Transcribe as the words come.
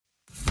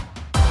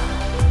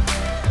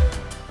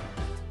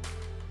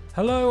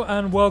Hello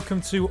and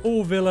welcome to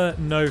All Villa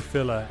No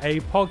Filler,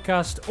 a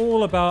podcast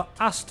all about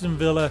Aston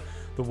Villa,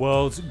 the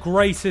world's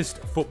greatest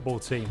football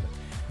team.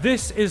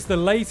 This is the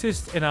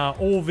latest in our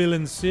All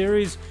Villains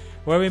series,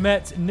 where we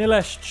met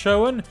Nilesh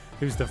Chauhan,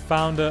 who's the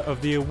founder of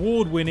the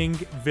award-winning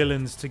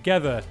Villains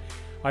Together.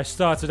 I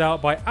started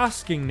out by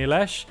asking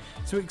Nilesh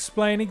to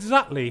explain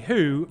exactly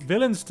who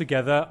Villains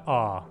Together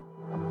are.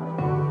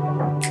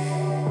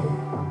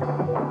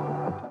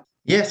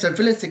 Yeah, so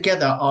Villains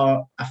Together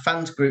are a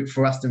fans group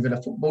for Aston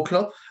Villa Football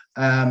Club.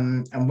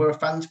 And we're a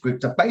fans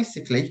group that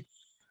basically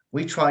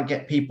we try and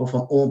get people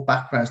from all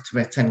backgrounds to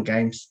attend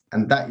games.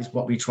 And that is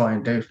what we try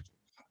and do,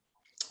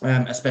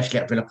 especially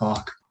at Villa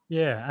Park.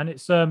 Yeah, and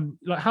it's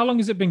like, how long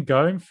has it been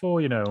going for,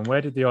 and where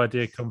did the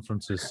idea come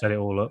from to set it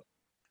all up?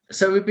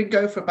 So we've been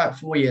going for about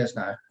 4 years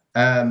now.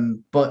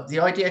 But the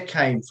idea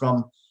came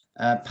from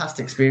past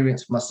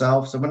experience for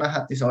myself. So when I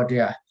had this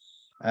idea,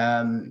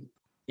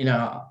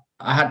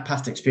 I had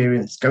past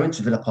experience going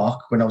to Villa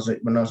Park when I was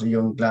a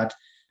young lad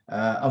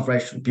of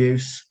racial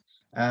abuse,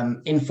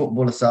 in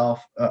football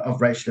itself,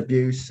 of racial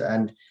abuse,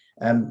 and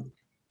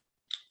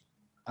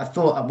I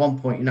thought at one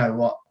point, you know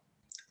what,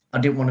 I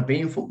didn't want to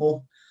be in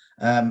football.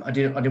 I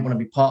didn't want to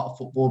be part of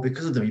football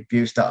because of the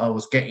abuse that I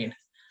was getting,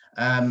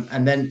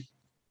 and then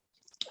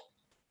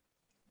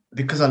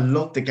because I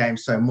loved the game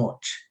so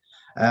much,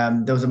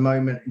 there was a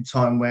moment in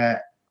time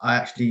where I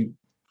actually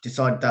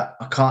decided that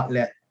I can't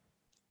let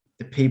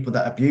the people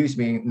that abused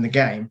me in the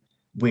game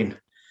win.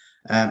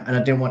 And I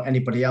didn't want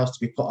anybody else to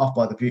be put off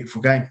by the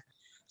beautiful game.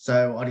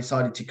 So I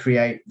decided to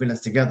create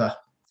Villains Together.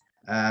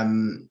 I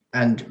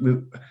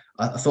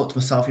thought to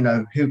myself,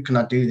 who can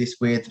I do this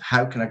with?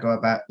 How can I go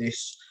about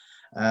this?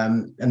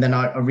 And then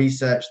I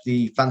researched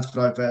the Fans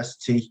for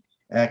Diversity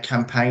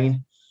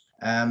campaign,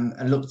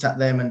 and looked at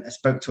them and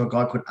spoke to a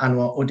guy called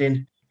Anwar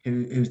Uddin,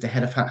 who's the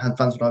head of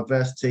Fans for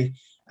Diversity.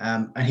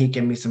 And he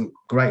gave me some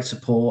great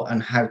support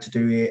on how to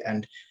do it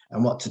and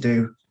what to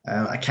do.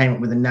 I came up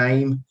with a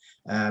name,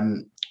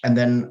 and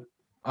then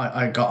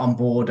I got on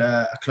board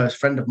a close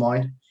friend of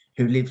mine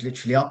who lives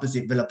literally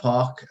opposite Villa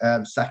Park,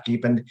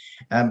 Sakib,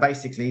 and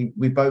basically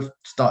we both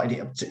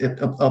started it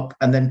up,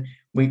 and then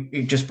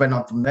it just went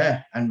on from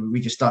there, and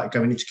we just started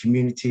going into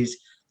communities,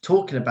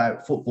 talking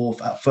about football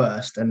at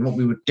first. And what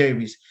we would do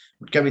is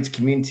we'd go into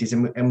communities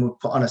and we'd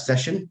put on a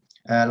session,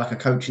 like a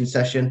coaching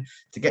session,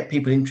 to get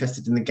people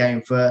interested in the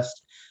game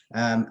first.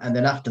 And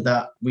then after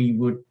that, we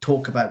would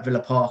talk about Villa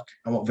Park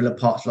and what Villa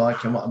Park's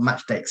like and what a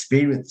match day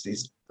experience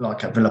is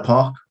like at Villa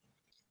Park.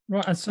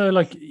 Right, and so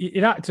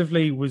you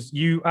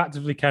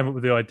actively came up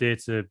with the idea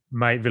to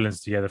make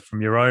Villains Together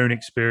from your own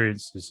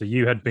experiences. So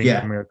you had been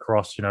coming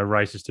across,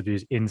 racist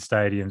abuse in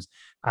stadiums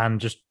and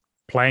just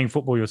playing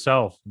football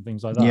yourself and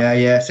things like that.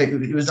 Yeah. So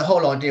it was, the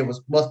whole idea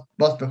was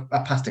a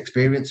past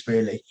experience,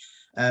 really.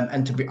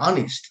 And to be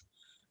honest,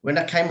 when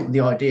I came up with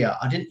the idea,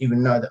 I didn't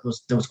even know that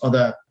there was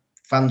other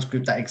fans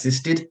group that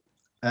existed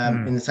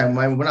in the same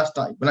way. When I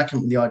came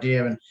up with the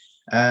idea, and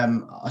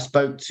I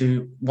spoke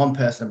to one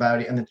person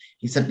about it, and then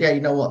he said, "Yeah,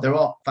 you know what? There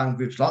are fan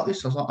groups like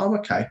this." So I was like, "Oh,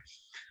 okay."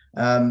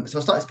 So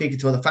I started speaking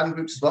to other fan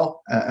groups as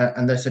well,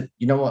 and they said,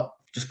 "You know what?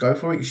 Just go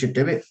for it. You should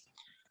do it."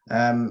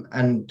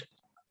 And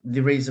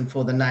the reason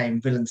for the name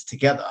Villains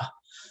Together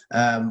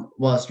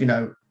was,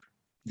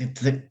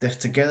 the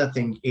together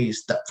thing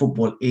is that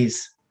football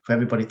is for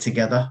everybody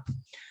together.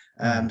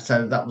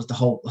 So that was the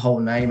whole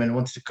name, and I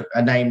wanted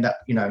a name that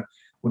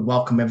would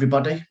welcome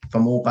everybody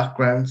from all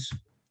backgrounds.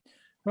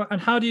 Right,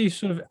 and how do you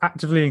sort of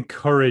actively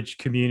encourage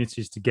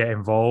communities to get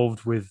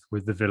involved with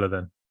the Villa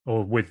then,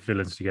 or with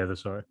Villains Together?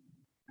 Sorry.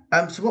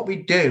 So what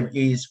we do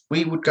is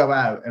we would go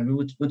out and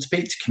we would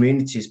speak to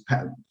communities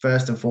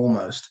first and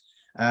foremost,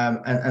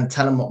 and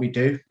tell them what we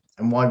do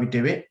and why we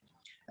do it.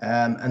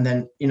 And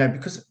then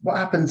because what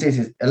happens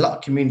is a lot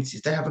of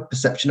communities, they have a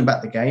perception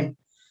about the game.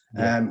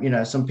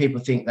 Yeah. Some people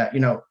think that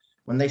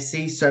when they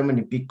see so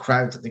many big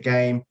crowds at the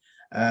game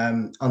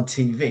on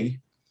TV,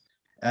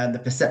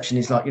 the perception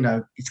is like,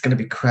 it's going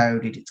to be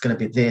crowded, it's going to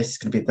be this, it's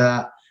going to be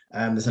that.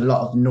 There's a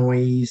lot of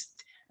noise,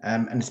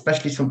 and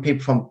especially some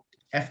people from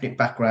ethnic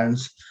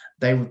backgrounds,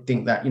 they would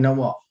think that,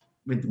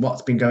 with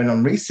what's been going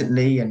on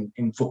recently and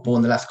in football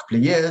in the last couple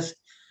of years,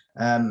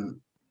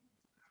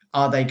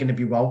 are they going to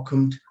be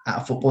welcomed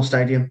at a football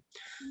stadium?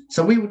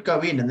 So we would go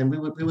in and then we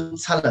would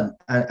tell them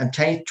and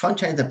try and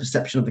change their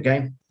perception of the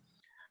game.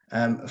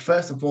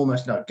 First and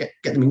foremost, get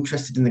them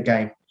interested in the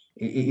game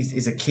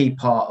is a key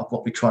part of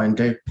what we try and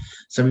do.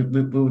 So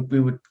we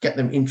would get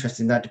them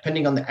interested in that,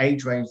 depending on the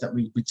age range that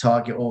we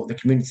target or the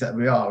community that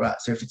we are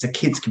at. So if it's a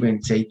kids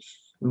community,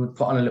 we would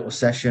put on a little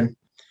session,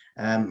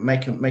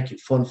 make it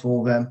fun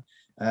for them,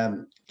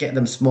 get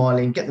them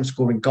smiling, get them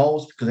scoring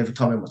goals, because every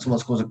time someone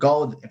scores a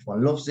goal,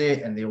 everyone loves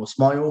it and they all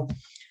smile.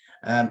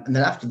 And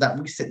then after that,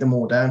 we sit them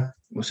all down.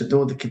 We'll sit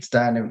all the kids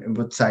down and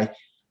would say,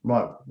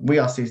 right, we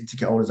are season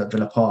ticket holders at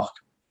Villa Park.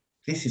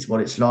 This is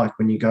what it's like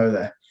when you go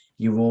there.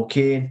 You walk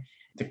in,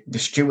 the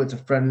stewards are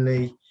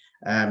friendly,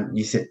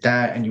 you sit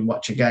down and you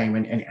watch a game,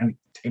 and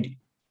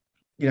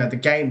the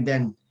game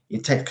then,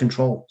 it takes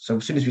control. So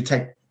as soon as we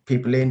take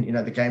people in. You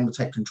know, the game will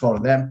take control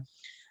of them.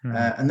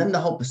 And then the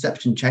whole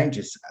perception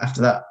changes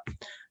after that.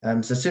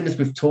 So as soon as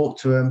we've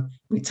talked to them,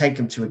 we take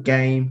them to a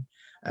game,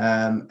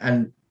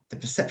 and the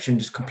perception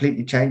just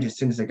completely changes as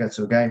soon as they go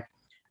to a game.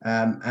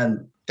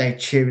 And they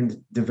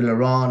cheering the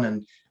Villa on,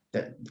 and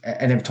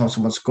every time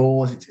someone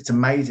scores, it's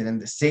amazing. And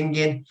the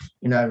singing,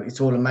 you know, it's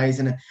all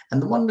amazing.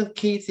 And one of the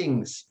key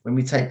things when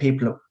we take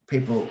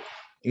people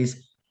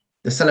is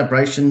the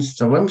celebrations.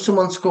 So when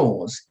someone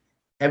scores,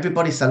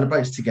 everybody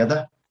celebrates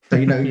together. So,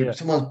 you know,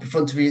 someone's in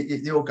front of you,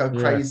 you all go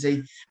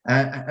crazy.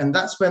 And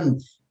that's when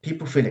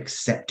people feel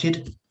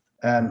accepted.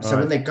 So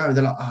when they go,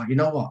 they're like, oh, you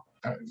know what?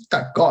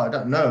 That guy I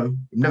don't know,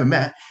 never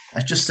met,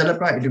 has just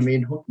celebrated with me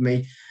and hugged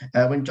me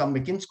when John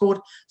McGinn scored.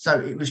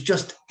 So it's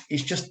just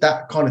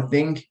that kind of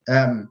thing.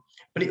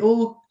 But it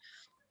all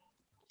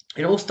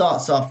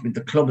starts off with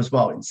the club as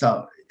well. And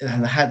so,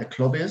 and how the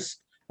club is,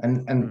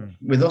 and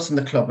with us in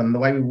the club and the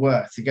way we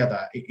work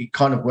together, it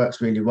kind of works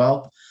really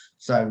well.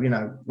 So, you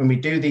know, when we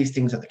do these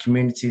things at the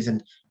communities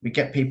and we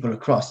get people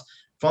across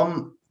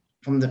from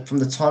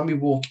the time we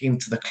walk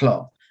into the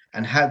club,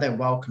 and how they're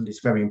welcomed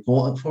is very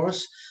important for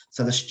us.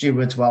 So the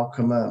stewards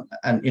welcome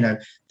and, you know,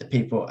 the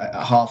people at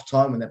half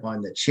time when they're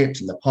buying their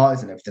chips and the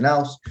pies and everything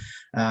else.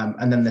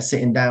 And then they're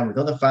sitting down with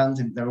other fans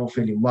and they're all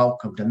feeling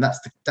welcomed. And that's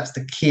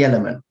the key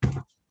element.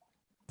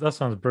 That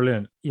sounds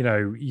brilliant. You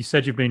know, you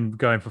said you've been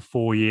going for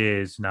 4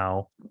 years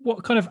now.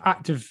 What kind of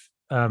active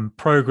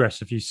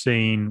progress have you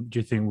seen, do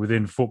you think,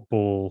 within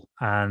football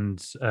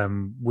and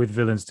with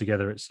Villains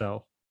Together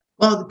itself?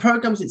 Well, the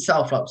programs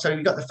itself, so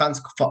you've got the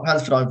Fans for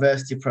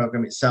Diversity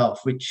program itself,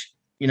 which,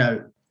 you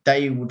know,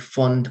 they would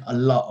fund a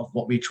lot of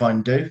what we try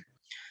and do.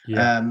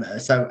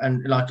 So,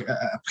 and like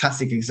a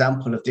classic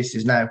example of this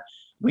is now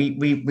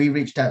we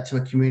reached out to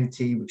a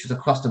community which was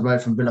across the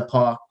road from Villa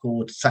Park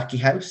called Saki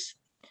House.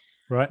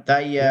 Right.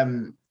 There's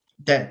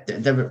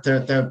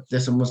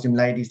some Muslim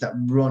ladies that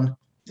run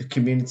the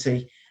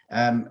community.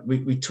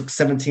 We took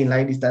 17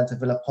 ladies down to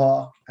Villa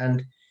Park,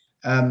 and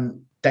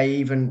they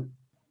even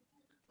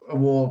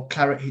wore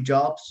claret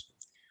hijabs,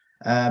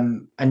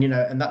 and you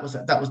know, and that was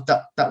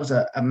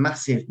a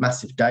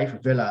massive day for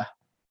Villa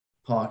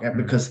Park,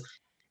 because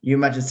you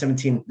imagine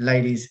 17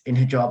 ladies in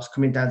hijabs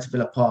coming down to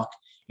Villa Park.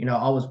 You know,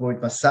 I was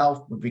worried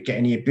myself, would we get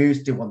any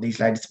abuse? Didn't want these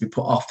ladies to be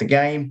put off the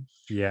game.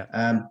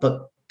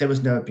 But there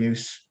was no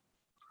abuse.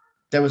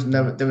 There was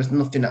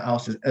nothing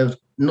else. There was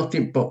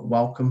nothing but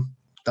welcome.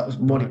 That was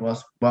what it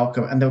was,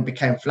 welcome. And they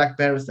became flag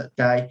bearers that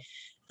day.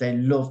 They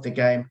loved the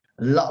game.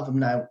 A lot of them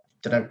now,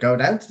 they don't go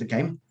down to the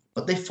game,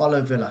 but they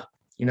follow Villa.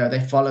 You know, they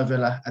follow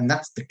Villa, and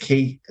that's the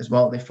key as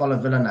well. They follow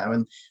Villa now.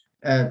 And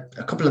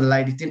a couple of the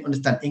ladies didn't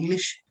understand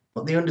English,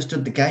 but they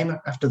understood the game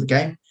after the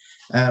game,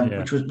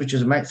 which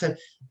was amazing. So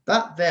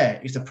that there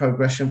is the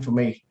progression for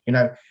me.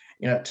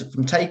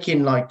 From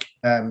taking like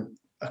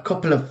a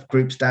couple of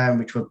groups down,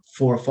 which were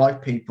 4 or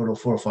 5 people or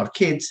 4 or 5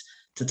 kids,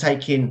 to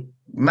taking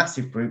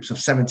massive groups of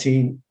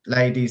 17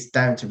 ladies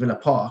down to Villa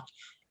Park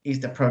is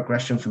the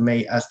progression for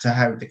me as to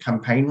how the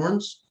campaign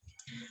runs.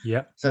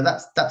 Yeah. So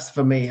that's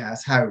for me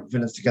as how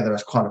Villains Together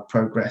has kind of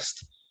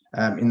progressed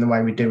in the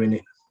way we're doing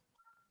it.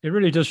 It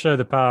really does show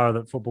the power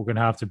that football can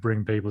have to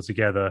bring people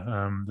together.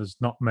 There's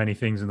not many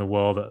things in the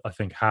world that I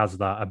think has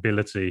that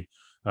ability.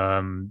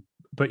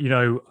 But, you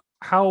know,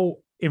 how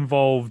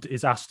involved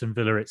is Aston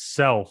Villa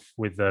itself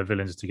with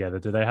Villains Together?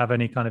 Do they have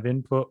any kind of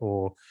input,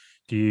 or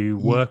do you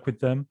work with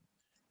them?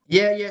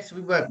 Yeah. So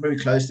we work very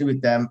closely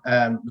with them.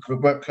 We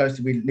work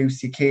closely with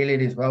Lucy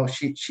Keeling as well.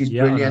 She's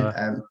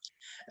brilliant.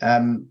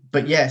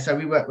 But yeah, so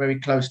we work very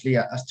closely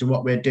as to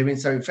what we're doing.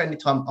 So if any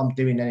time I'm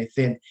doing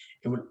anything,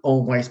 it will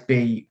always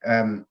be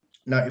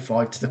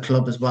notified to the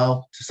club as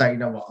well to say, you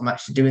know what, I'm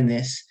actually doing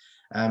this.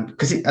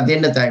 Because at the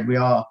end of the day, we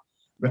are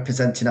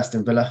representing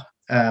Aston Villa,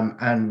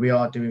 and we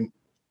are doing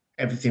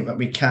everything that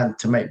we can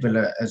to make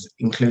Villa as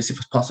inclusive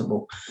as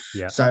possible.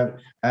 Yeah. So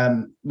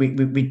we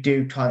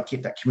do try and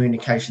keep that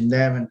communication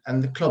there,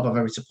 and the club are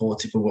very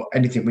supportive of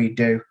anything we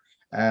do.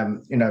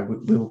 We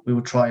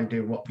will try and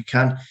do what we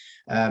can.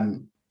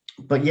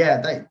 But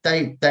yeah,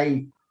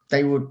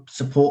 they would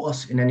support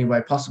us in any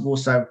way possible.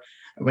 So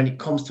when it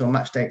comes to a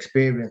match day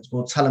experience,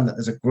 we'll tell them that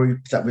there's a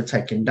group that we're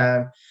taking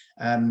down,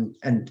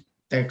 and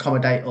they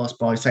accommodate us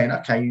by saying,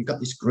 okay, you've got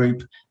this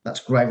group,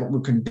 that's great. What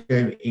we can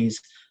do is,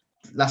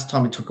 last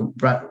time we took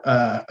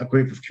a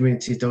group of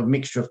communities, there were a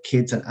mixture of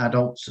kids and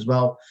adults as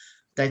well.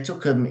 They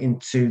took them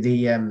into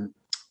the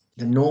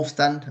North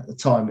Stand at the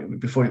time,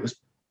 before it was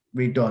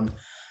redone,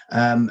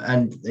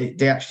 and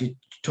they actually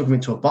took them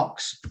into a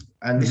box.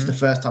 And this is the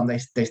first time they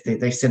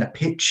seen a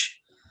pitch.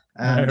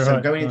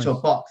 So going into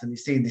a box and you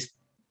see this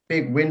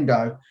big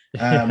window,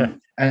 and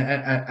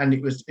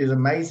it was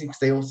amazing because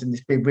they all seen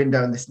this big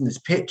window and this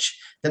pitch.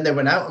 Then they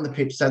went out on the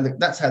pitch. So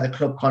that's how the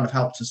club kind of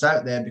helped us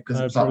out there, because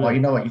it's like, well, you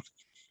know what,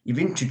 you've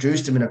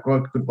introduced them in a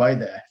good way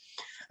there.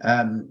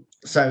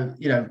 So,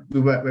 you know, we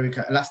worked very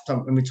last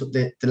time when we took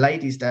the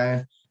ladies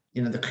down,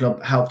 you know, the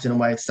club helped in a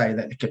way to say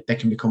that they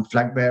can become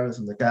flag bearers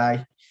on the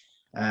day.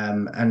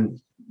 And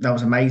that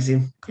was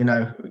amazing.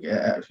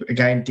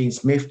 Again, Dean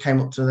Smith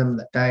came up to them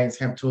that day and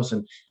came up to us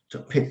and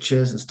took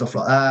pictures and stuff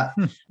like that.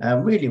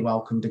 Really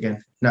welcomed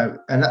again.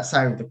 And that's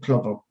how the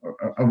club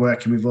are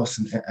working with us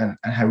and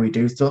how we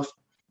do stuff.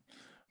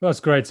 Well, that's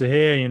great to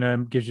hear.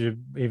 It gives you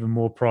even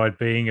more pride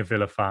being a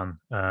Villa fan.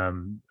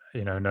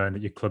 Knowing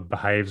that your club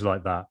behaves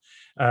like that.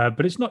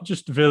 But it's not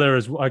just Villa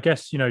as well. I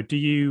guess, do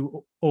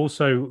you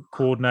also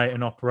coordinate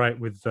and operate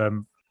with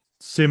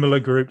similar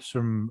groups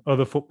from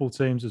other football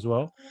teams as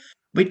well?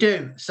 We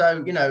do.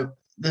 So,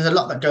 there's a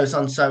lot that goes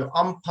on. So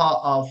I'm part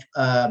of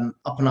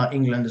Up and Out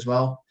England as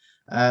well,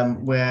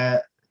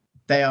 where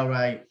they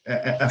are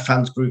a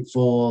fans group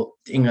for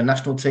the England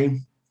national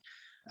team.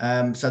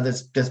 So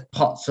there's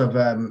parts of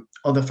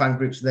other fan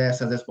groups there.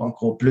 So there's one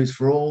called Blues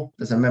for All.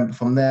 There's a member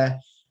from there.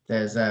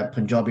 There's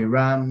Punjabi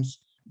Rams.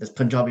 There's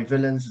Punjabi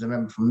Villains. There's a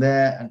member from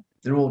there, and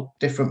they're all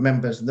different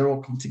members. And they're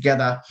all come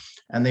together,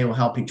 and they will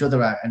help each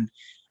other out. And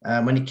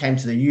when it came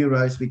to the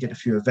Euros, we did a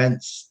few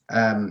events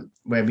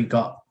where we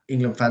got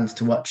England fans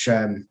to watch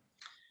the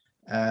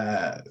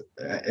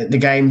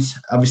games.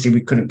 Obviously,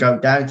 we couldn't go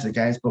down to the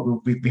games, but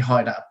we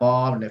hired at a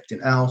bar and everything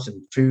else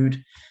and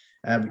food,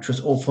 which was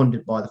all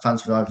funded by the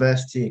Fans for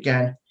Diversity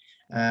again.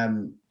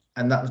 And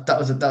that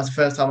was the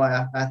first time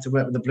I had to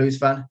work with a Blues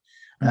fan.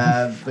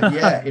 But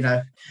yeah,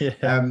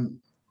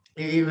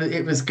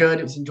 it was good.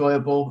 It was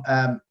enjoyable.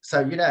 So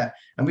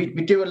and we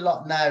do a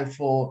lot now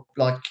for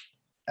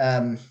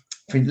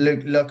for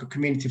local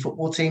community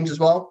football teams as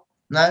well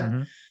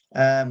now.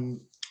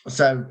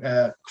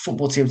 So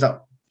football teams that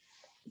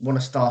want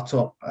to start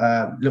up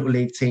little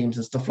league teams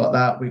and stuff like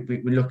that,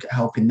 we look at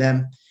helping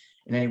them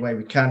in any way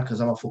we can, because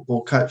I'm a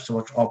football coach,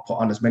 so I'll put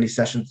on as many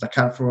sessions as I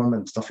can for them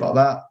and stuff like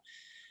that.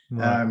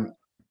 Right.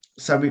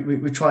 So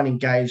we try and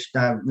engage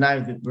now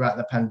that we're at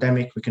the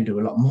pandemic, we can do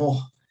a lot more.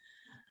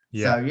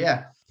 So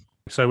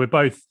we're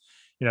both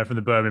from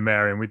the Birmingham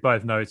area, and we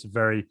both know it's a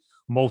very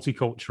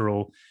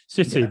multicultural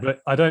city,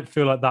 but I don't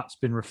feel like that's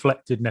been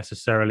reflected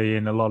necessarily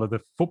in a lot of the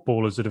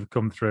footballers that have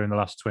come through in the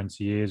last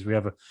 20 years. We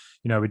have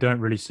we don't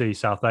really see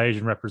South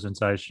Asian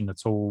representation at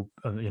all,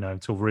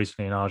 until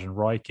recently in Arjun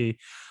Raiki.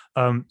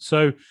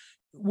 So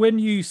when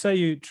you say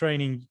you're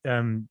training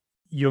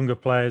younger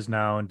players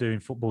now and doing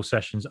football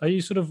sessions, are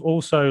you sort of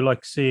also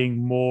like seeing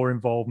more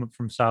involvement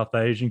from South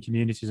Asian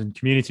communities and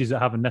communities that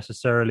haven't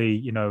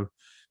necessarily,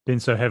 been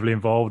so heavily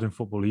involved in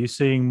football? Are you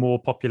seeing more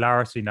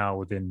popularity now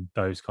within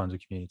those kinds of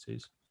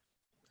communities?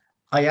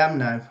 I am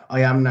now.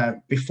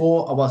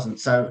 Before I wasn't.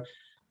 So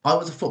I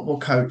was a football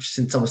coach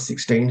since I was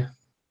 16.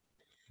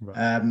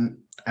 Right.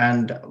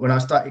 And when I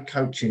started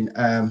coaching,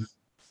 I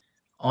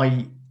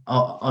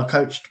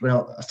coached when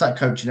I started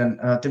coaching,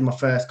 and I did my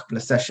first couple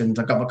of sessions.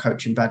 I got my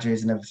coaching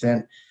badges and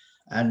everything.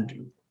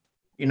 And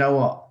you know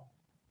what?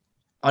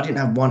 I didn't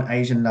have one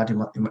Asian lad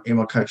in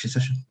my coaching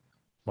session.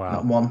 Wow.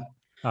 Not one.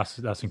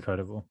 That's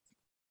incredible.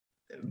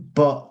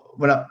 But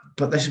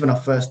this is when I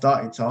first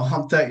started. So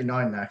I'm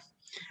 39 now.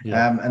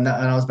 Yeah. And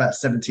I was about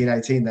 17,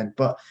 18 then.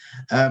 But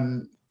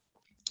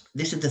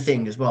this is the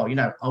thing as well.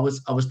 I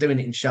was doing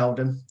it in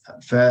Sheldon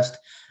at first,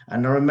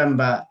 and I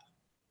remember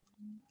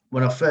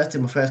when I first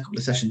did my first couple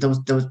of sessions,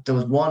 there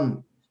was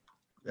one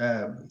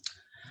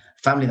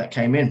family that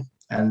came in,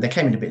 and they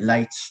came in a bit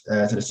late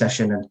to the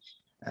session,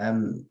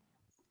 and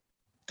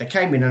they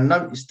came in and I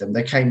noticed them.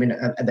 They came in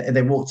and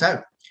they walked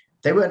out.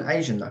 They weren't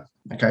Asian though.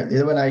 Okay,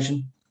 they weren't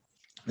Asian.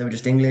 They were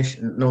just English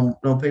and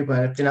normal people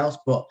and everything else.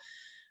 But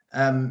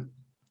I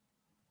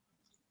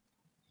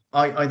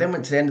then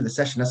went to the end of the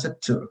session. I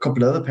said to a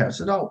couple of other parents,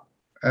 I said,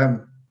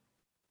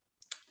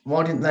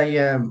 why didn't they?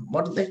 How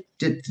come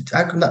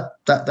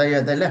that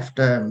they left?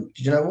 Did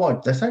you know why?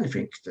 Did they say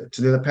anything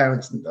to the other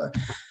parents?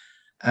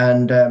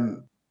 And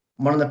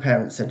one of the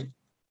parents said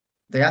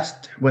they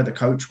asked where the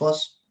coach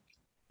was,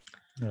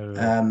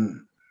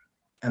 and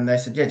they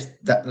said yes,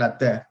 that lad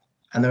there,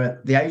 and they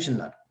went the Asian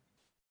lad,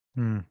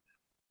 and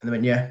they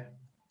went yeah,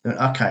 they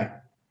went okay,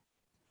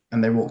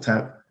 and they walked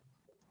out.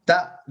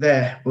 That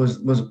there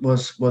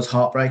was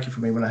heartbreaking for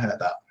me when I heard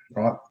that,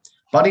 right?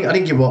 But I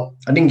didn't give up.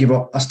 I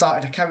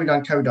carried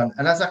on.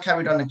 And as I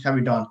carried on,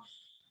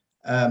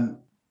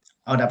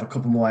 I'd have a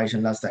couple more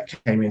Asian lads that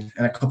came in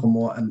and a couple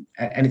more. And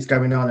it's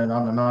going on and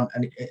on and on.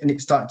 And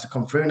it's starting to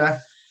come through now.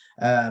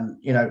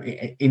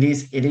 It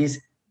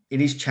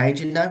is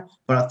changing now.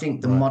 But I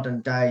think the modern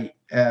day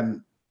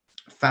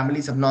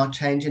families are now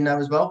changing now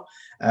as well,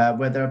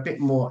 where they're a bit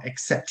more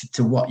accepted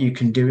to what you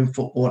can do in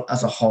football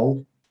as a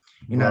whole.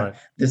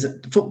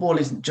 Football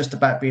isn't just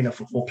about being a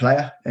football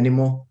player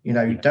anymore. You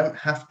don't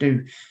have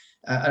to.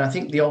 And I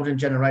think the older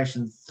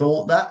generation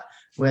thought that,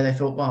 where they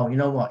thought, well, you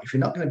know what? If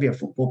you're not going to be a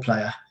football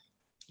player,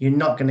 you're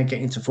not going to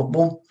get into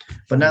football.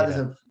 But now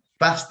there's a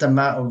vast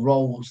amount of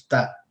roles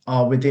that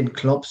are within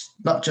clubs,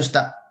 not just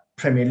at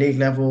Premier League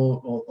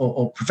level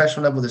or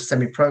professional level. There's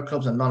semi-pro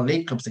clubs and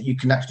non-league clubs that you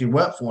can actually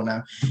work for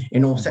now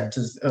in all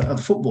sectors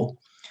of football.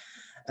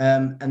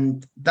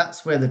 And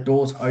that's where the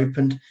doors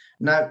opened.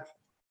 Now,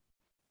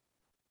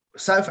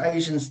 South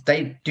Asians,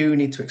 they do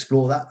need to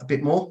explore that a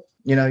bit more,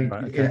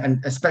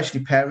 and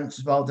especially parents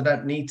as well. They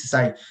don't need to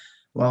say,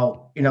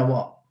 well, you know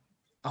what?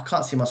 I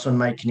can't see my son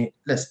making it.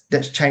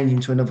 Let's change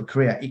into another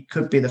career. It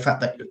could be the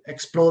fact that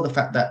explore the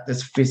fact that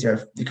there's physio.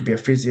 You could be a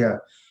physio.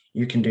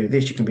 You can do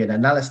this. You can be an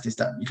analyst.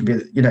 That you can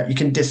be. You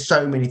can do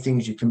so many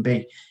things. You can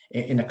be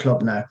in a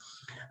club now.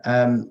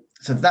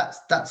 So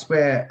that's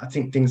where I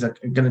think things are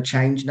going to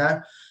change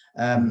now.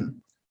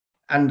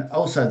 And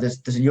also,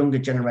 there's a younger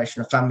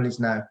generation of families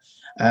now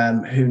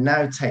who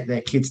now take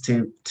their kids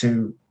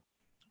to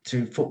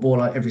football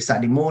like every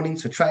Saturday morning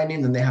for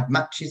training, and they have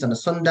matches on a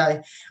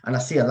Sunday. And I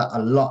see a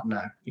lot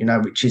now,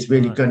 which is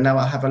really good. Now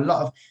I have a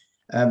lot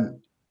of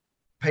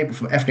people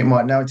from ethnic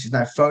minorities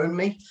now phone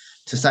me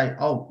to say,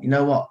 oh, you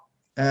know what?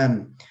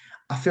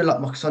 I feel like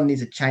my son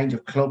needs a change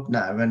of club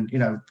now, and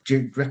do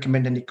you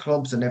recommend any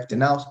clubs and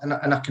everything else? And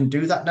I can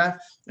do that now,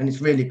 and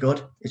it's really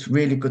good. It's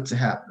really good to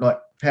have like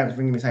parents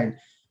ringing me saying,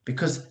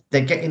 because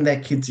they're getting their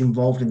kids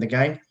involved in the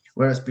game,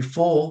 whereas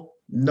before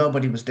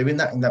nobody was doing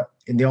that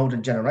in the older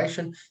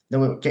generation. They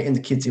were getting the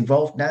kids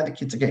involved. Now the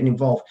kids are getting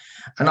involved,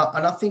 and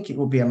I think it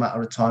will be a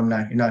matter of time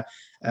now.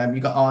 You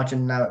got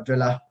Arjun now at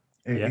Villa,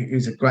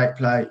 who's a great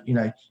player.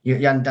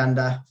 Yan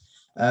Danda,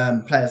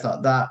 players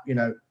like that.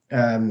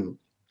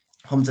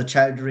 Hamza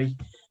Chowdhury.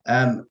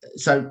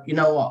 So you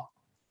know what?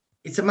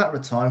 It's a matter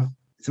of time.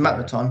 It's a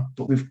matter of time,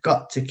 but we've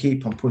got to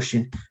keep on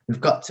pushing.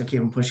 We've got to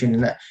keep on pushing.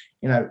 And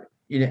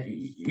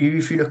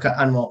if you look at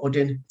Anwar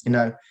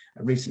Uddin,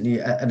 recently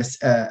an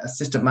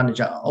assistant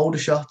manager at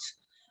Aldershot,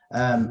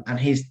 and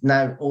he's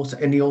now also,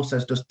 and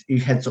he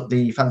heads up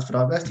the Fans for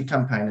Diversity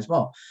campaign as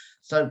well.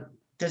 So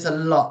there's a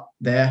lot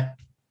there.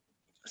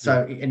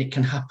 So and it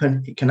can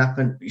happen. It can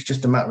happen. It's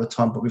just a matter of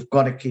time, but we've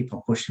got to keep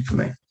on pushing for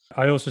me.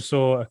 I also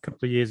saw a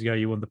couple of years ago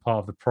you won the part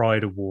of the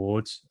Pride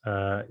Awards,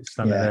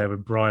 standing there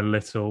with Brian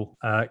Little.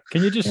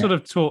 Can you just sort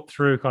of talk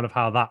through kind of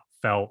how that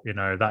felt,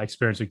 that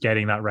experience of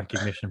getting that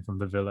recognition from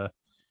the Villa?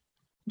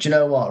 Do you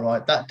know what,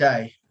 right? That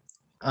day,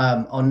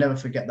 I'll never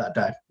forget that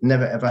day.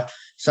 Never, ever.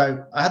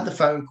 So I had the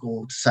phone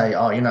call to say,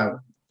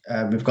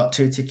 we've got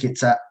 2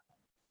 tickets at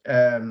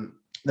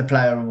the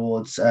Player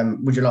Awards.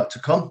 Would you like to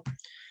come?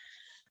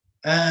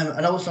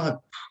 And I was like,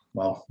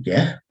 well,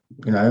 yeah.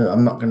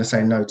 I'm not going to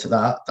say no to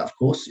that. Of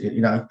course,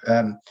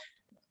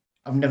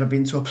 I've never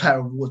been to a Player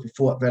Awards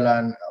before at Villa,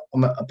 and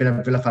I've been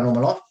a Villa fan all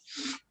my life.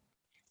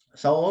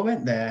 So I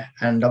went there,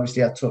 and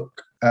obviously I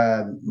took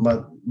my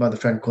other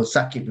friend called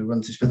Saki, who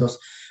runs this with us,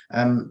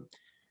 and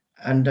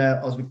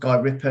I was with Guy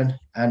Rippon,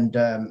 and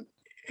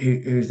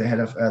who's the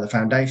head of the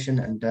foundation,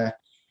 and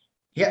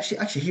he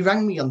actually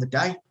rang me on the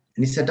day,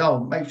 and he said,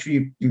 "Oh, make sure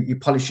you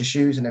polish your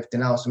shoes and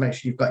everything else, and make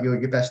sure you've got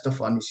your best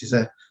stuff on. This is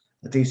a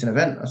decent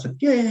event." I said,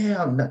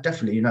 yeah,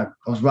 definitely. I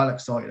was well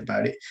excited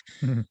about it.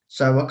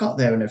 So I got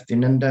there and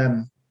everything, and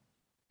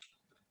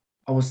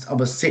I was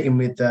sitting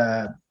with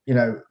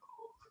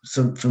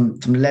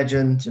some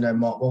legends,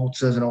 Mark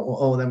Walters and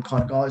all them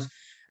kind of guys,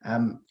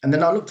 and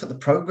then I looked at the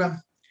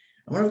program.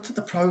 And when I looked at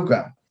the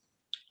program,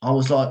 I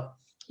was like,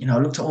 I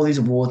looked at all these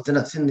awards. Then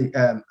it's in the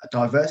a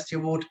diversity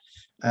award,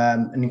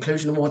 an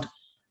inclusion award,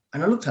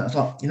 and I looked at it. I was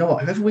like, you know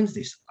what? Whoever wins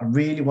this, I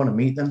really want to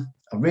meet them.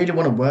 I really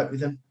want to work with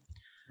them.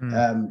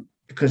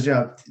 Because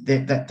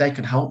they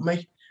can help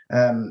me.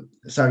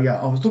 So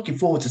I was looking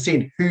forward to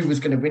seeing who was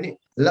going to win it.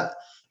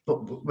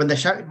 But when they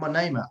shouted my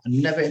name out, I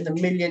never in a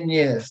million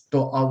years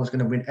thought I was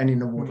going to win any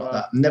award like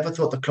that. Never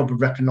thought the club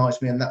would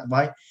recognise me in that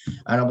way.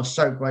 And I was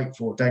so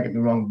grateful. Don't get me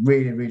wrong,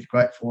 really, really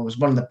grateful. It was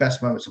one of the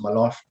best moments of my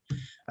life.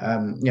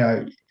 And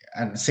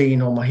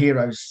seeing all my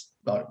heroes,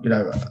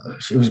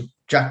 it was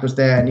Jack was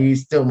there, and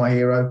he's still my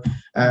hero.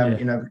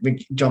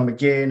 John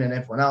McGinn and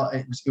everyone else.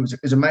 It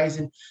was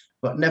amazing.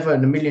 But never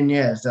in a million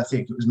years did I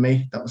think it was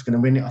me that was going to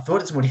win it. I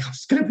thought somebody else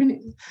was going to win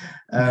it.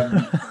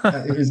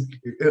 It was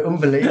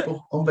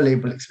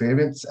unbelievable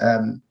experience.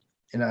 And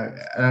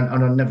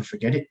I'll never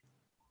forget it.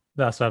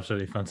 That's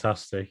absolutely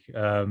fantastic.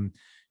 What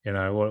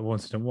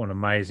an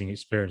amazing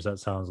experience that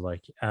sounds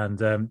like. And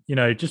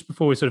just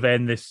before we sort of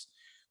end this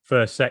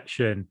first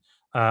section,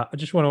 I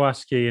just want to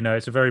ask you.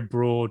 It's a very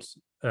broad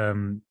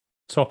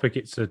topic.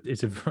 It's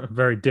a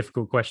very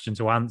difficult question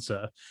to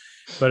answer,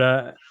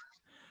 but.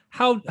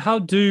 How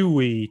do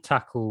we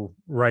tackle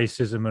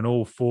racism and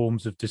all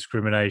forms of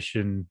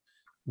discrimination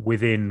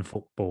within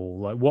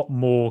football? Like, what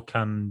more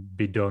can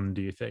be done,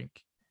 do you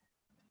think?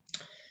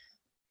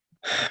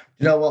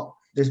 You know what?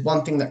 There's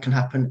one thing that can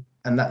happen,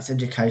 and that's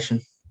education.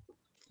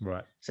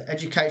 Right. So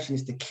education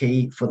is the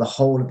key for the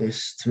whole of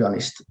this, to be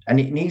honest. And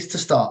it needs to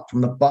start from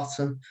the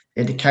bottom.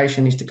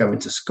 Education needs to go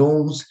into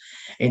schools.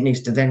 It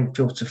needs to then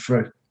filter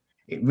through.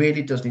 It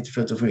really does need to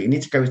filter through. It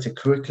needs to go into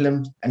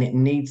curriculum, and it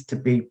needs to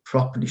be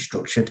properly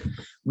structured.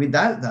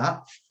 Without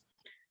that,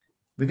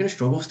 we're going to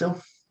struggle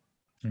still.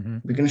 Mm-hmm.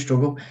 We're going to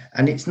struggle.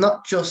 And it's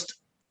not just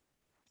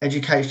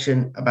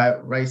education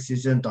about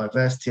racism,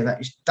 diversity,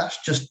 and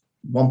that's just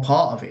one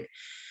part of it.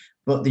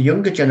 But the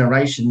younger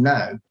generation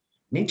now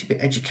need to be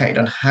educated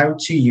on how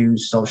to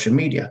use social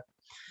media.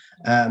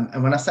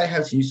 And when I say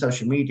how to use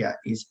social media,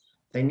 is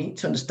they need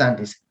to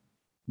understand is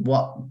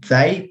what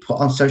they put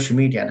on social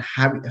media and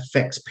how it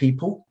affects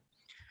people.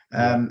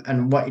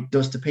 and what it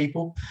does to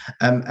people.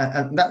 And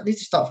that needs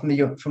to start from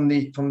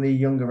the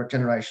younger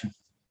generation,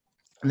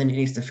 and then it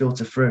needs to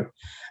filter through.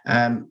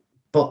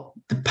 But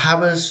the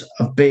powers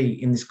of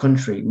be in this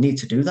country need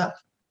to do that.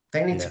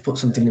 They need to put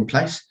something in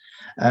place.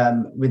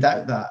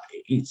 Without that,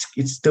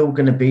 it's still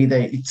going to be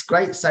there. It's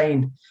great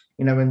saying,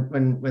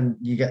 when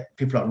you get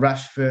people like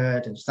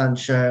Rashford and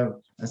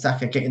Sancho and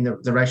Saka getting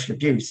the racial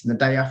abuse, and the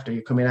day after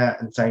you're coming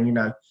out and saying,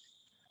 we're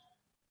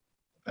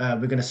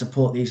going to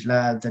support these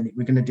lads and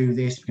we're going to do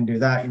this, we can do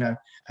that.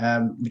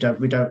 We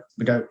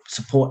don't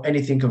support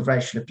anything of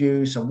racial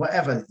abuse or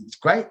whatever. It's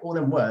great, all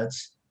them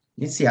words.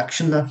 You need to see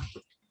action though.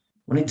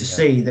 We need to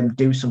see them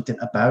do something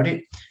about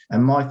it.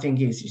 And my thing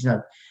is,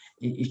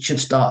 it should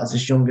start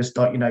as young as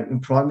in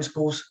primary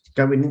schools,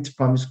 going into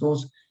primary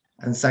schools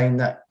and saying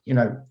that,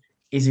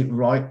 is it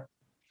right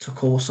to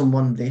call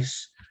someone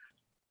this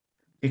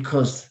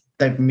because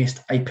they've missed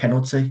a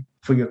penalty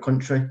for your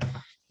country?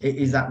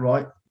 Is that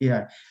right?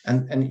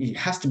 And it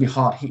has to be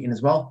hard hitting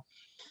as well.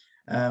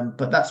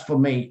 But that's for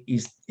me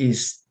is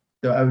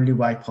the only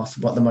way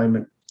possible at the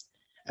moment.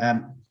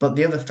 But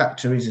the other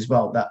factor is as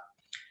well that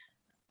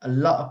a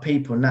lot of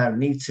people now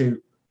a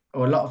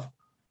lot of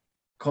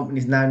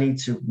companies now need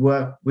to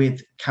work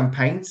with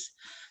campaigns.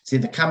 See,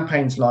 the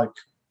campaigns like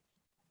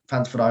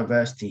Fans for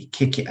Diversity,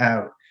 Kick It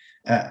Out,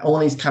 all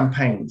these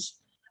campaigns,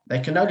 they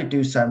can only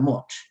do so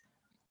much,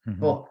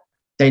 but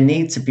they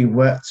need to be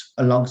worked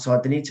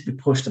alongside. They need to be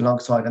pushed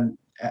alongside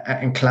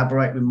and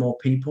collaborate with more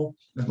people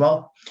as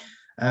well,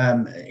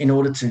 in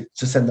order to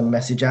send the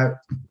message out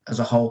as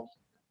a whole.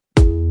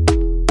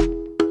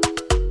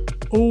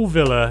 All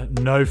Villa,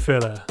 no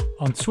filler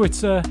on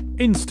Twitter,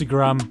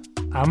 Instagram,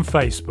 and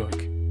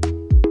Facebook.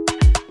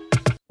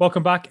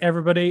 Welcome back,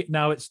 everybody.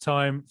 Now it's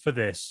time for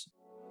this.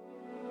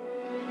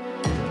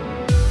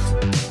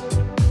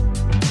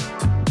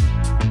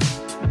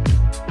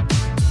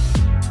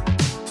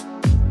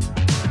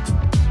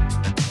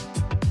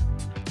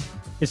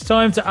 It's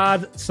time to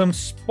add some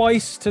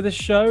spice to the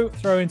show,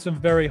 throw in some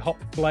very hot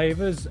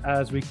flavours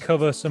as we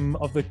cover some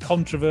of the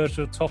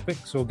controversial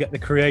topics or get the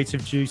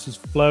creative juices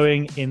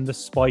flowing in the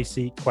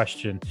spicy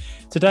question.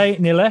 Today,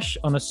 Nilesh,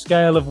 on a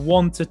scale of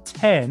 1 to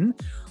 10,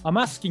 I'm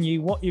asking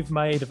you what you've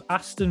made of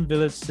Aston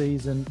Villa's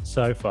season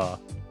so far.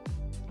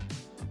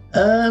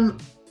 I'm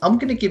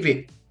going to give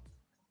it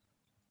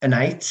an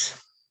 8,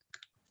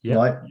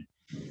 right?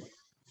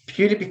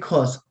 Purely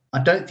because I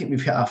don't think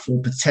we've hit our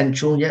full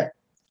potential yet.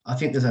 I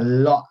think there's a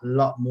lot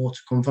more to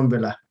come from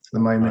Villa at the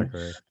moment.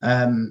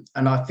 And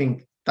I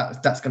think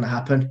that's going to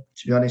happen,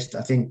 to be honest.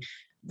 I think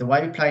the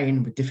way we're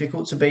playing, we're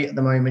difficult to beat at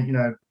the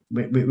moment.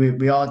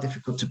 We are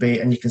difficult to beat.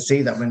 And you can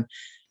see that when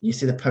you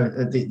see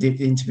the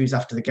interviews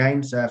after the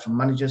games from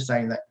managers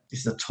saying that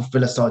this is a tough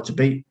Villa side to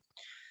beat.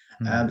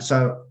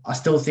 So I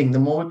still think the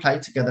more we play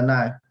together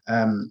now,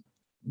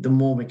 the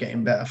more we're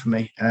getting better for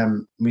me.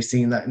 We've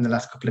seen that in the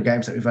last couple of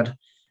games that we've had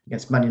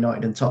against Man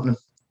United and Tottenham.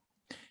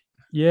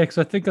 Yeah, because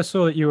I think I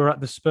saw that you were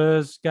at the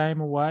Spurs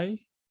game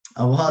away.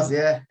 I was.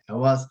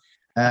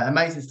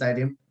 Amazing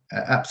stadium,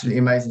 absolutely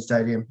amazing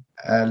stadium.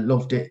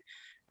 Loved it.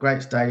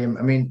 Great stadium.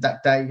 I mean,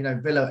 that day,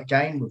 Villa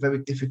again were very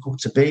difficult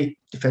to beat,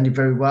 defended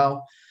very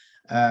well.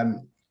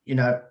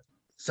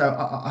 So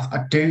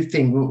I do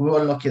think we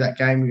were lucky that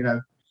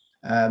game,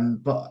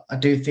 but I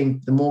do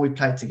think the more we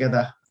play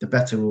together, the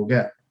better we'll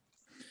get.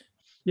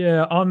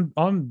 Yeah,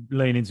 I'm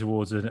leaning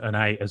towards an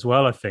 8 as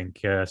well. I think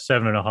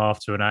 7.5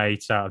 to an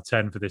 8 out of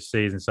 10 for this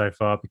season so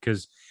far,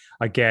 because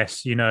I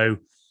guess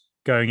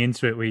going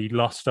into it, we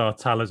lost our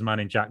talisman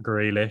in Jack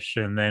Grealish,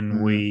 and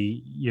then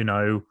we,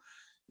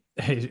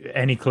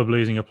 any club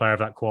losing a player of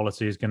that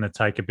quality is going to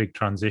take a big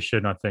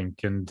transition, I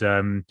think. And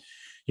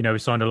we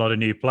signed a lot of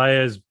new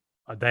players.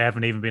 They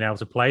haven't even been able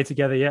to play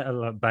together yet.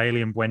 Like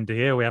Bailey and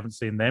Buendia, we haven't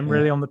seen them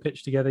really on the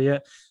pitch together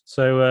yet.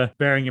 So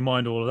bearing in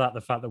mind all of that, the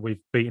fact that we've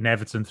beaten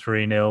Everton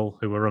 3-0,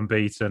 who were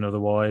unbeaten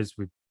otherwise,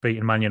 we've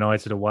beaten Man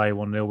United away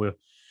 1-0.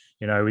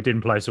 We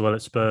didn't play so well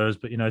at Spurs,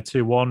 but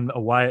 2-1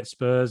 away at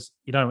Spurs.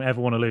 You don't ever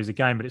want to lose a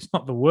game, but it's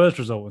not the worst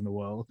result in the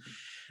world.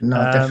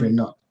 No, definitely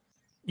not.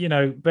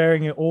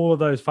 Bearing all of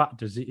those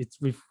factors,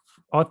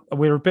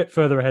 we're a bit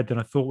further ahead than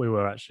I thought we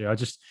were. Actually,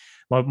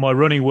 My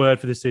running word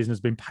for this season has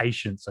been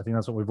patience. I think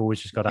that's what we've always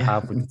just got to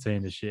have with the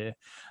team this year.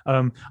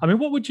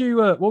 What would you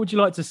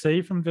like to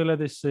see from Villa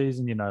this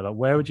season?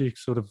 Where do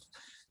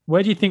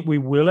you think we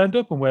will end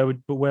up, and where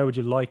would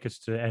you like us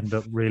to end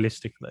up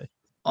realistically?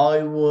 I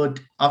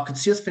could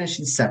see us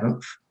finishing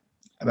 7th,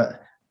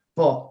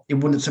 but it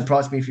wouldn't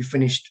surprise me if we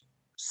finished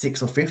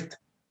 6th or 5th.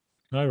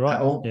 No, right.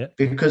 At all. Yeah.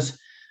 Because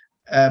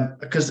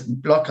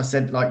like I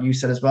said, like you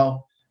said as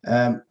well,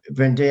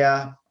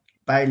 Buendia,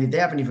 Bailey, they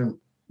haven't even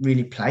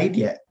really played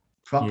yet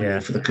properly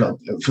for the club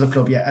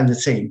yet, and the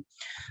team.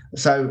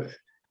 So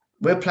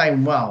we're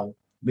playing well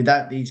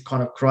without these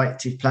kind of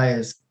creative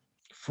players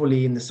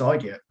fully in the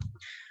side yet.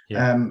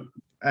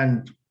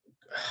 And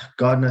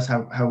God knows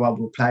how well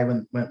we'll play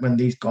when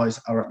these guys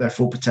are at their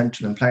full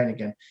potential and playing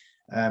again.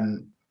 I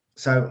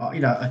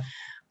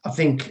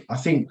think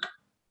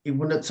it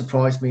wouldn't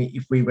surprise me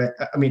if we went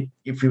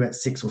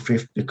 6th or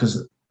 5th,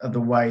 because of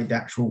the way, the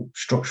actual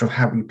structure of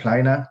how we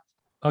play now.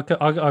 I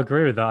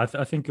agree with that.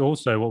 I think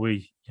also what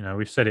we've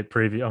said it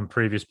on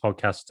previous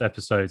podcast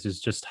episodes is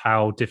just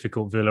how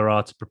difficult Villa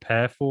are to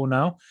prepare for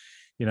now.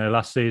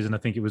 Last season, I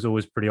think it was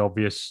always pretty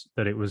obvious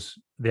that it was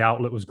the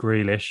outlet was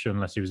Grealish,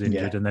 unless he was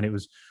injured, and then it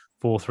was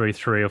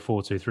 4-3-3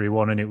 or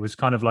 4-2-3-1, and it was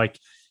kind of like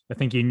I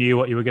think you knew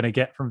what you were going to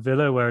get from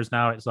Villa. Whereas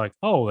now it's like,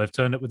 oh, they've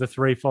turned up with a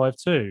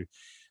 3-5-2,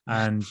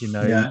 and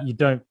you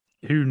don't.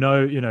 Who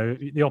know?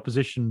 The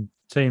opposition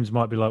teams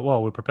might be like,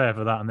 well, we'll prepare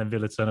for that, and then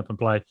Villa turn up and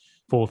play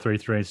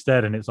 4-3-3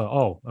 instead, and it's like,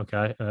 oh,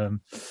 okay,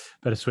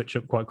 better switch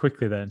up quite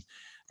quickly then.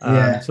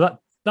 So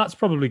that's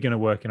probably going to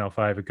work in our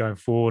favour going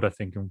forward, I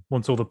think. And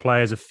once all the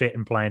players are fit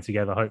and playing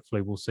together,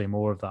 hopefully we'll see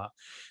more of that.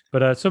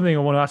 But something I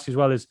want to ask as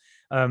well is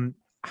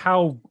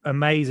how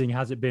amazing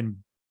has it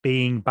been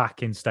being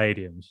back in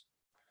stadiums?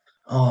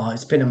 Oh,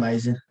 it's been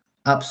amazing.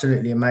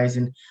 Absolutely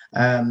amazing.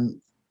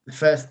 The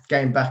first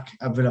game back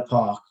at Villa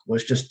Park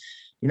was just,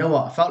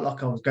 I felt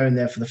like I was going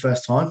there for the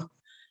first time.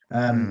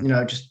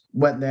 Just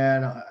went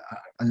there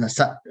and I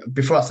sat,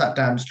 before I sat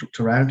down, just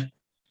looked around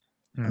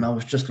and I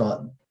was just like,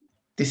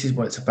 this is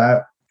what it's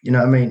about. You know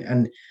what I mean?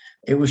 And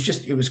it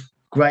was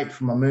great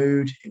for my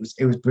mood.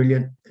 It was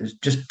brilliant. It was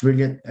just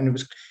brilliant. And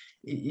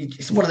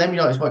it's one of them,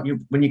 it's what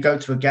when you go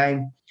to a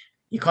game,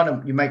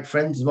 you make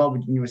friends as well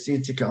when you receive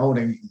a ticket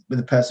holder with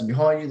the person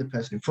behind you, the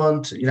person in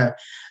front, and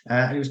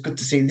it was good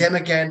to see them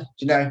again,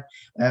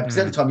 because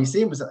every time you see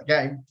them was at the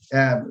game.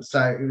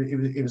 So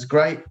it was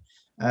great,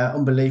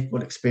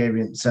 unbelievable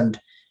experience. And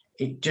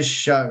it just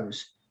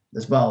shows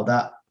as well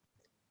that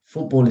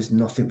football is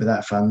nothing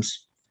without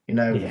fans. We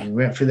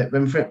went through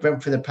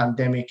the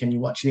pandemic, and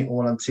you're watching it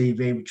all on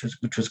TV, which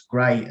was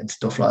great and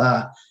stuff like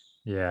that.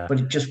 Yeah.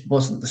 But it just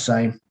wasn't the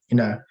same.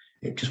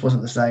 It just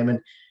wasn't the same. And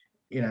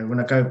when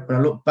I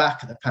look back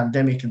at the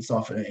pandemic and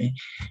stuff,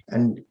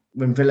 and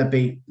when Villa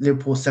beat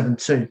Liverpool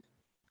 7-2,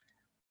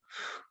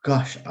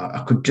 gosh,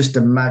 I could just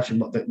imagine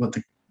what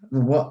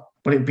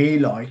it'd be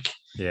like.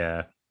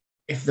 Yeah.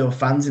 If there were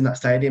fans in that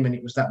stadium and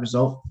it was that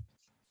result.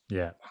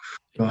 Yeah.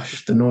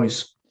 Gosh, the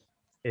noise.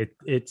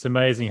 It's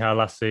amazing how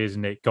last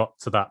season it got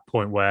to that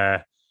point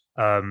where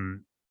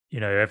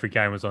every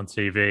game was on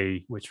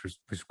TV, which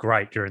was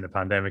great during the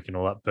pandemic and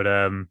all that. But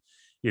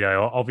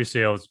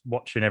obviously I was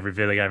watching every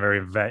Villa game,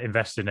 very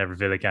invested in every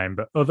Villa game.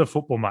 But other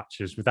football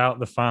matches without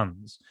the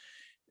fans,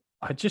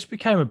 I just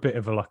became a bit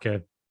of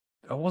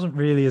I wasn't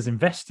really as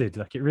invested.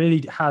 Like, it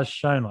really has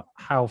shown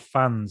how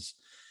fans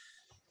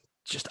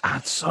just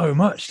add so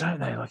much, don't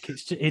they? Like,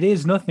 it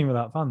is nothing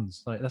without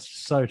fans. Like, that's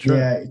just so true.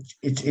 Yeah,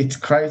 it's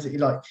crazy.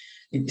 Like,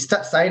 you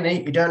start saying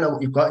it, you don't know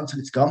what you've got until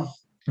it's gone.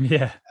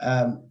 Yeah.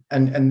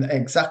 And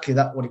exactly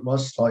that what it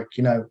was like.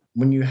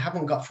 When you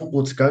haven't got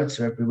football to go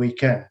to every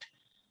weekend,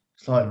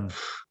 it's like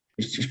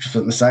it's just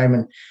not the same.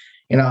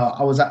 And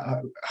I was at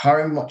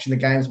home watching the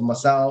games with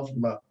myself, with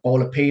my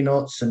bowl of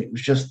peanuts, and it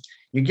was just,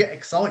 you get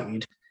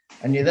excited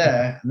and you're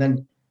there, and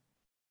then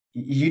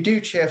you do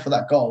cheer for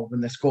that goal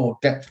when they score,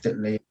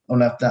 definitely on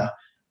that,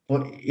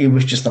 but it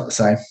was just not the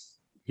same.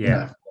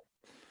 Yeah.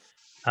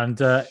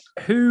 And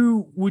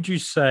who would you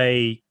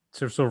say,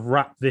 to sort of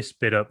wrap this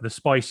bit up, the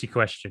spicy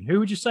question, who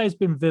would you say has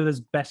been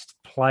Villa's best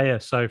player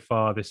so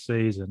far this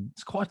season?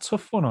 It's quite a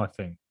tough one, I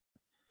think.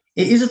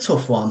 It is a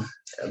tough one,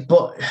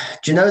 but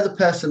do you know the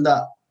person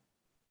that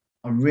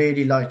I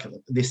really like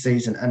this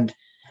season? And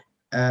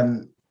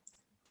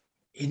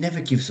he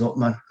never gives up,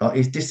 man.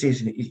 Like, this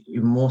season, he's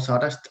even more so.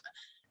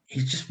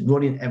 He's just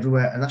running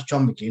everywhere, and that's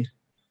John McGinn.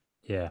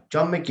 Yeah.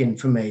 John McGinn,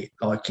 for me,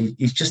 like,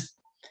 he's just...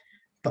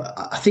 But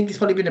I think he's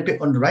probably been a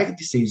bit underrated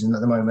this season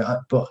at the moment.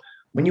 But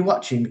when you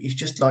watch him, he's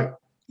just like,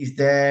 he's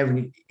there,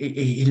 and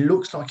he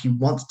looks like he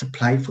wants to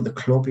play for the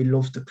club. He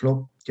loves the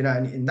club,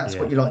 and that's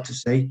what you like to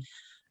see.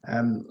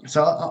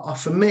 So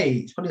for me,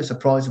 it's probably a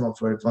surprising one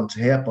for everyone to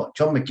hear, but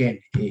John McGinn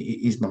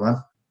is my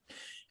man.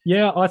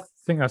 Yeah, I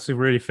think that's a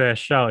really fair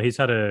shout. He's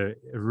had a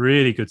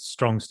really good,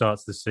 strong start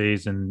to the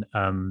season.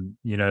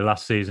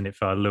 Last season it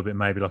felt a little bit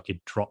maybe like he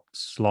dropped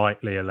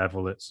slightly a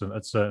level at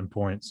certain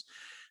points,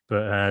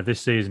 but this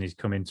season he's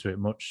come into it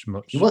much.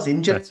 He was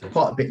injured better.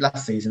 Quite a bit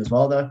last season as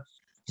well, though.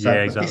 So,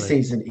 yeah, exactly. This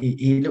season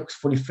he looks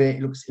fully fit.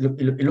 He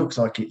looks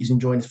like he's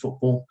enjoying his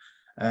football.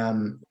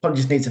 Probably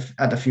just needs to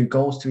add a few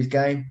goals to his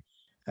game.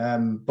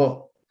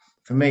 But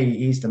for me,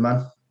 he's the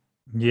man.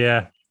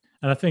 Yeah.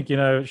 And I think,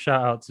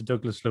 shout out to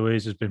Douglas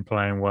Luiz, who's been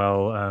playing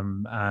well,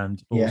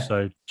 and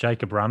also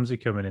Jacob Ramsey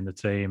coming in the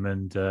team.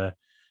 And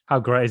how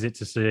great is it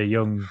to see a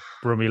young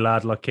Brummy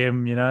lad like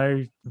him,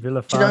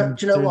 Villa fan,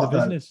 do you know doing what, the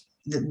business?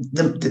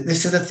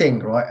 This is the thing,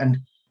 right? And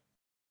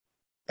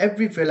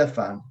every Villa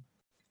fan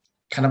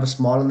can have a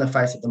smile on their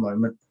face at the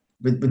moment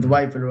with the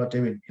way Villa are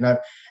doing.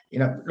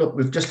 Look,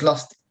 we've just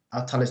lost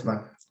our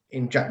talisman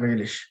in Jack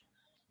Grealish,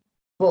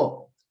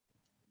 but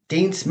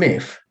Dean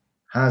Smith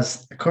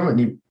has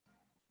currently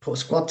put a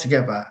squad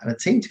together and a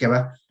team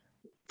together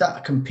that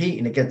are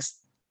competing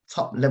against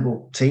top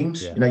level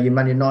teams. Yeah. Your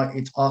Man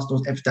United,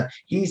 Arsenal, Everton.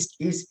 He's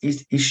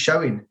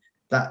showing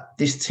that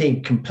this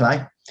team can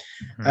play.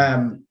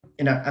 And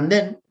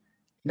then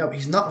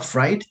he's not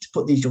afraid to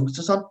put these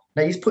youngsters on.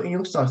 Now he's putting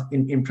youngsters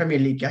in Premier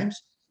League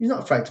games. He's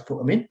not afraid to put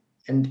them in.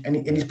 And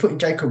he's putting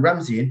Jacob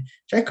Ramsey in.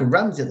 Jacob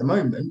Ramsey at the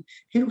moment,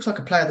 he looks like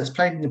a player that's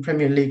played in the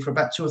Premier League for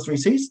about 2 or 3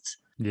 seasons.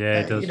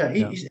 Yeah, it does.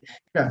 He's,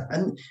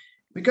 and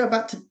we go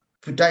back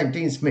for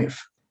Dean Smith,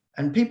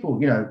 and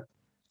people,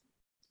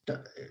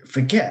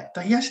 forget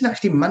that he hasn't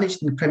actually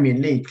managed in the Premier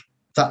League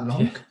that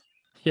long.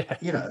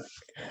 Yeah.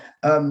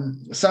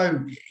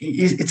 So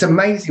it's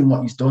amazing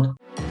what he's done.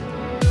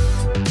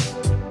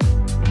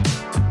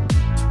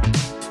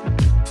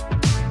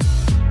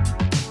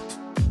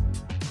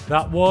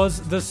 That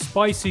was the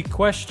spicy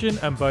question,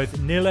 and both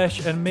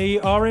Nilesh and me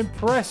are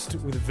impressed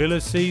with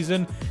Villa's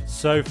season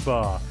so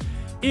far.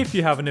 If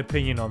you have an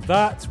opinion on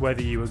that,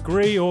 whether you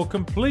agree or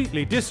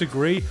completely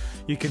disagree,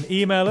 you can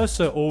email us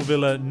at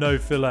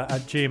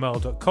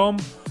allvillanofiller@gmail.com,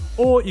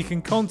 or you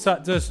can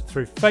contact us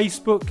through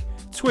Facebook,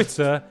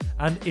 Twitter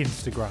and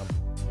Instagram.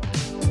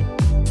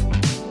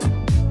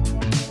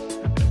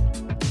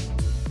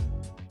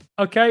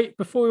 Okay,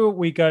 before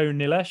we go,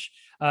 Nilesh,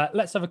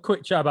 let's have a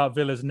quick chat about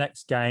Villa's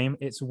next game.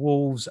 It's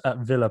Wolves at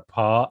Villa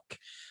Park.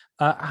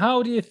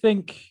 How do you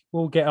think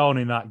we'll get on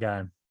in that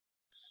game?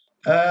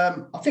 I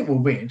think we'll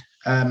win.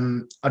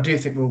 I do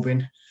think we'll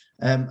win.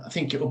 I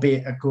think it will be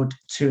a good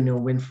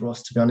 2-0 win for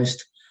us, to be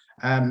honest.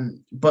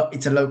 But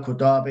it's a local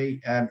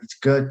derby. It's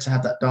good to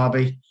have that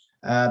derby.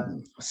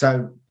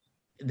 So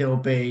there will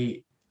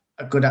be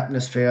a good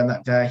atmosphere on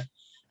that day.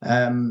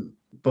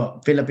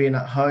 But Villa being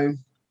at home,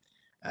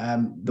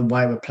 the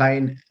way we're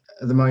playing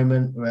at the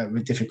moment,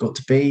 we're difficult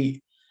to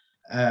beat.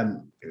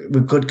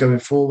 We're good going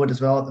forward as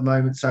well at the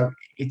moment. So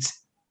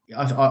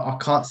I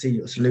can't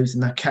see us losing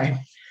that game.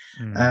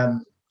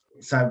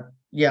 So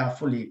yeah,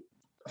 fully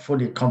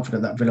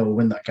confident that Villa will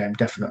win that game,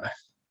 definitely.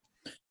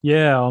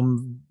 Yeah,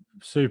 I'm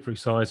super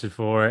excited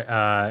for it.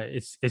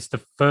 It's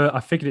the first. I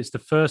figured it's the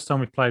first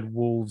time we've played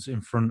Wolves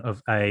in front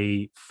of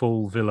a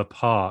full Villa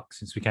Park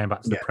since we came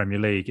back to the Premier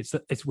League.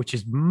 It's which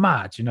is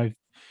mad,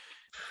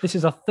 This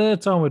is our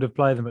third time we'd have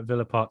played them at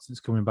Villa Park since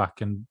coming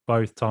back, and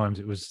both times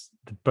it was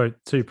both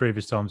 2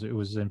 previous times it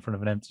was in front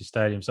of an empty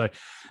stadium. So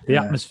the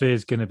atmosphere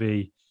is going to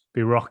be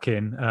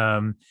rocking.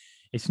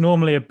 It's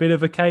normally a bit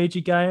of a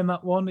cagey game,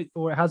 that one,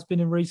 or it has been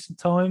in recent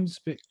times,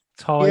 a bit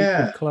tight,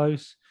 a bit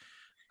close.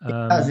 It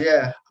has,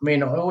 yeah. I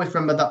mean, I always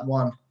remember that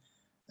one.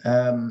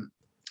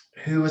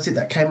 Who was it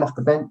that came off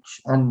the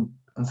bench and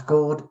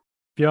scored?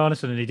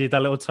 Bjarnason, and he did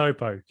that little toe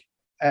poke.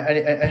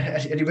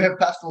 And he went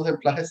past all the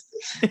players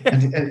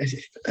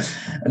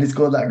and he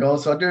scored that goal.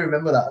 So I do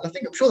remember that. And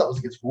I'm sure that was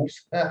against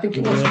Wolves. I think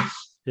it was.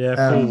 Yeah,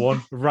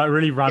 4-1.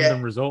 Really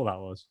random result that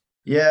was.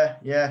 Yeah.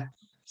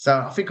 So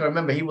I think I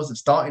remember he wasn't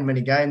starting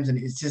many games, and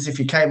it's as if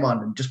he came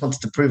on and just wanted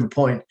to prove a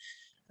point.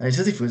 And it's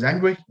as if he was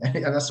angry.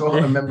 And that's what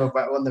I remember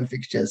about one of them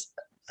fixtures.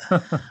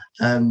 But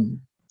I am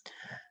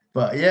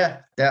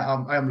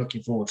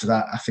looking forward to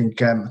that. I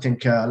think a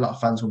lot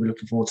of fans will be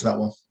looking forward to that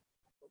one.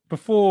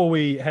 Before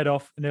we head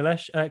off,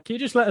 Nilesh, can you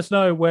just let us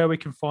know where we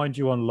can find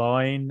you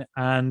online,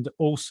 and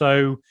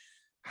also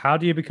how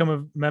do you become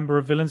a member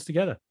of Villains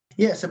Together?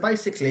 Yeah, so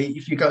basically,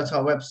 if you go to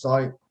our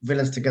website,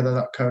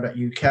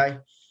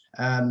 villainstogether.co.uk,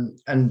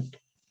 and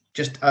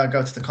just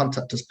go to the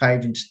contact us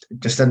page and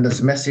just send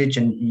us a message,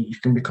 and you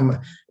can become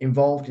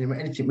involved in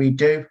anything we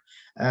do,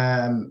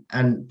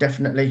 and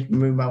definitely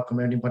we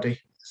welcome anybody.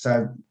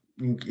 So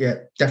yeah,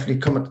 definitely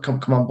come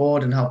on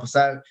board and help us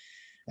out.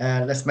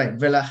 Let's make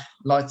Villa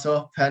light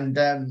up and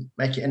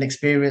make it an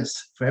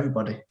experience for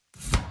everybody.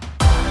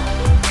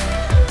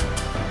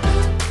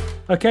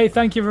 Okay,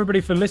 thank you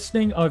everybody for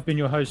listening. I've been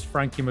your host,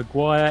 Frankie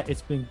Maguire.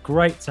 It's been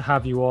great to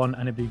have you on,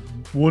 and it'd be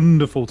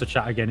wonderful to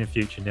chat again in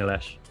future,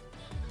 Nilesh.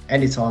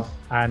 Anytime.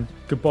 And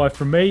goodbye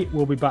from me.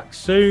 We'll be back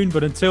soon,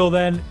 but until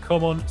then,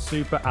 come on,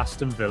 Super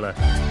Aston Villa.